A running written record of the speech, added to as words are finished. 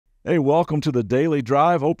Hey, welcome to the Daily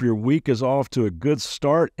Drive. Hope your week is off to a good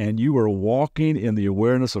start and you are walking in the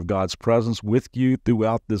awareness of God's presence with you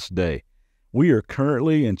throughout this day. We are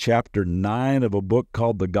currently in chapter 9 of a book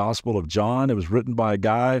called The Gospel of John. It was written by a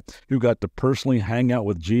guy who got to personally hang out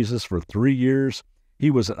with Jesus for 3 years.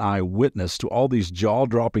 He was an eyewitness to all these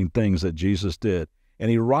jaw-dropping things that Jesus did.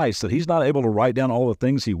 And he writes that he's not able to write down all the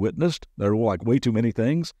things he witnessed. There were like way too many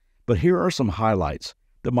things. But here are some highlights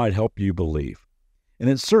that might help you believe. And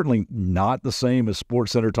it's certainly not the same as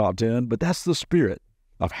SportsCenter Top 10, but that's the spirit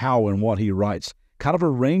of how and what he writes. Kind of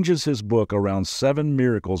arranges his book around 7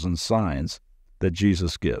 miracles and signs that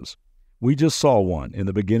Jesus gives. We just saw one in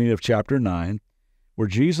the beginning of chapter 9 where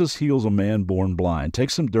Jesus heals a man born blind,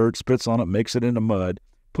 takes some dirt, spits on it, makes it into mud,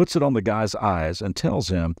 puts it on the guy's eyes, and tells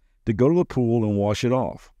him to go to the pool and wash it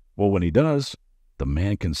off. Well, when he does, the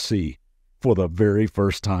man can see for the very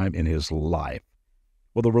first time in his life.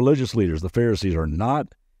 Well, the religious leaders, the Pharisees, are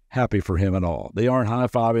not happy for him at all. They aren't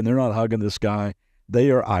high-fiving. They're not hugging this guy.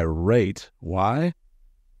 They are irate. Why?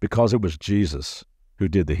 Because it was Jesus who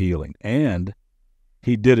did the healing. And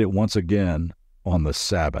he did it once again on the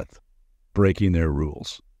Sabbath, breaking their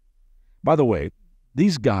rules. By the way,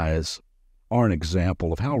 these guys are an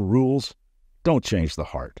example of how rules don't change the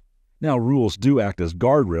heart. Now, rules do act as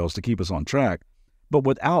guardrails to keep us on track, but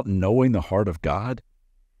without knowing the heart of God,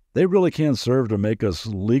 they really can serve to make us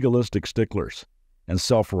legalistic sticklers and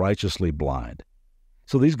self-righteously blind.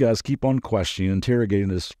 So these guys keep on questioning, interrogating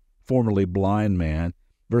this formerly blind man.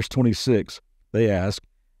 Verse 26, they ask,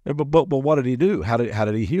 but what did he do? How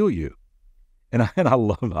did he heal you? And I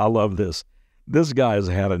love this. This guy has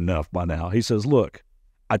had enough by now. He says, look,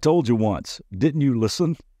 I told you once, didn't you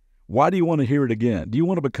listen? Why do you want to hear it again? Do you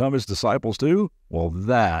want to become his disciples too? Well,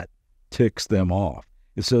 that ticks them off.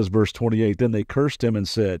 It says, verse 28, then they cursed him and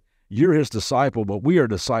said, you're his disciple, but we are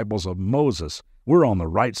disciples of Moses. We're on the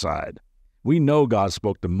right side. We know God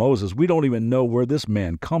spoke to Moses. We don't even know where this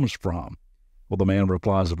man comes from. Well, the man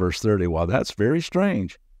replies in verse 30, well, that's very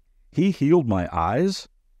strange. He healed my eyes,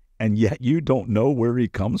 and yet you don't know where he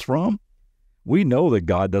comes from? We know that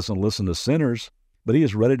God doesn't listen to sinners, but he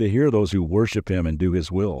is ready to hear those who worship him and do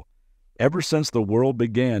his will. Ever since the world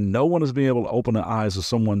began, no one has been able to open the eyes of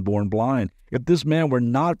someone born blind. If this man were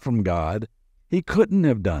not from God, he couldn't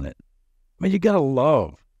have done it. I mean, you got to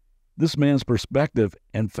love this man's perspective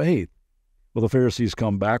and faith. Well, the Pharisees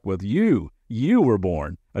come back with, you were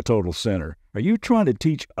born a total sinner. Are you trying to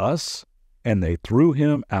teach us? And they threw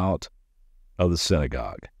him out of the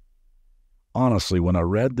synagogue. Honestly, when I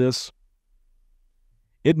read this,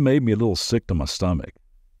 it made me a little sick to my stomach.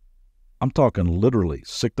 I'm talking literally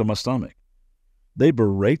sick to my stomach. They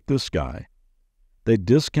berate this guy. They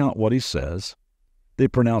discount what he says. They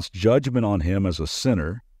pronounce judgment on him as a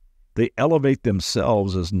sinner. They elevate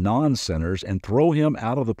themselves as non-sinners and throw him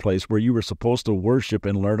out of the place where you were supposed to worship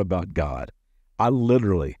and learn about God. I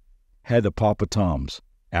literally had to pop a Tums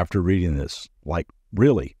after reading this. Like,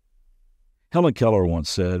 really? Helen Keller once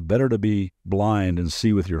said, better to be blind and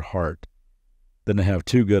see with your heart than to have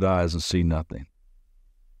 2 good eyes and see nothing.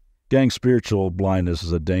 Gang, spiritual blindness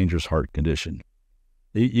is a dangerous heart condition.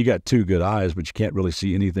 You got 2 good eyes, but you can't really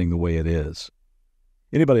see anything the way it is.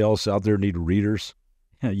 Anybody else out there need readers?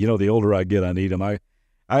 You know, the older I get, I need them.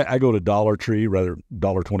 I go to Dollar Tree, rather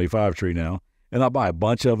 $1.25 Tree now, and I buy a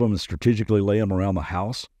bunch of them and strategically lay them around the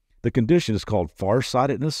house. The condition is called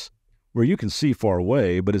farsightedness, where you can see far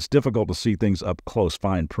away, but it's difficult to see things up close,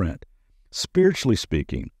 fine print. Spiritually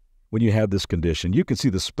speaking, when you have this condition, you can see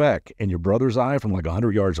the speck in your brother's eye from like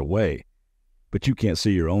 100 yards away, but you can't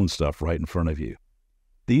see your own stuff right in front of you.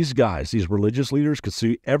 These guys, these religious leaders, could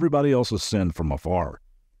see everybody else's sin from afar,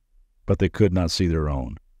 but they could not see their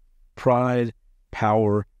own. Pride,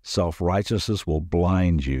 power, self-righteousness will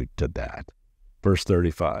blind you to that. Verse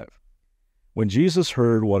 35. When Jesus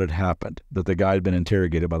heard what had happened, that the guy had been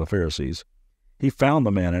interrogated by the Pharisees, he found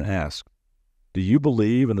the man and asked, do you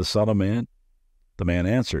believe in the Son of Man? The man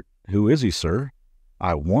answered, who is he, sir?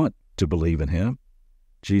 I want to believe in him.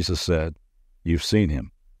 Jesus said, you've seen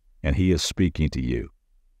him, and he is speaking to you.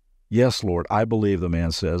 Yes, Lord, I believe, the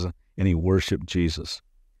man says, and he worshiped Jesus.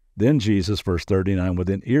 Then Jesus, verse 39,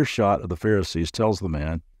 within earshot of the Pharisees, tells the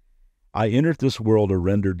man, I entered this world to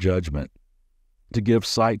render judgment, to give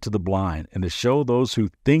sight to the blind, and to show those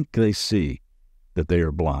who think they see that they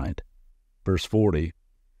are blind. Verse 40,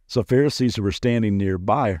 so Pharisees who were standing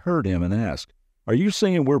nearby heard him and asked, are you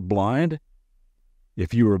saying we're blind?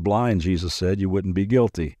 If you were blind, Jesus said, you wouldn't be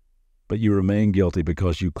guilty, but you remain guilty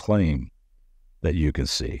because you claim that you can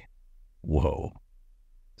see. Whoa.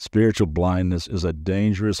 Spiritual blindness is a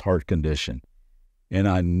dangerous heart condition, and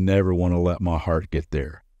I never want to let my heart get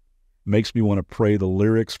there. makes me want to pray the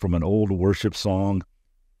lyrics from an old worship song,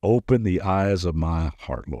 "Open the eyes of my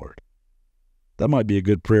heart, Lord." That might be a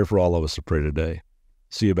good prayer for all of us to pray today.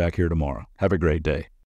 See you back here tomorrow. Have a great day.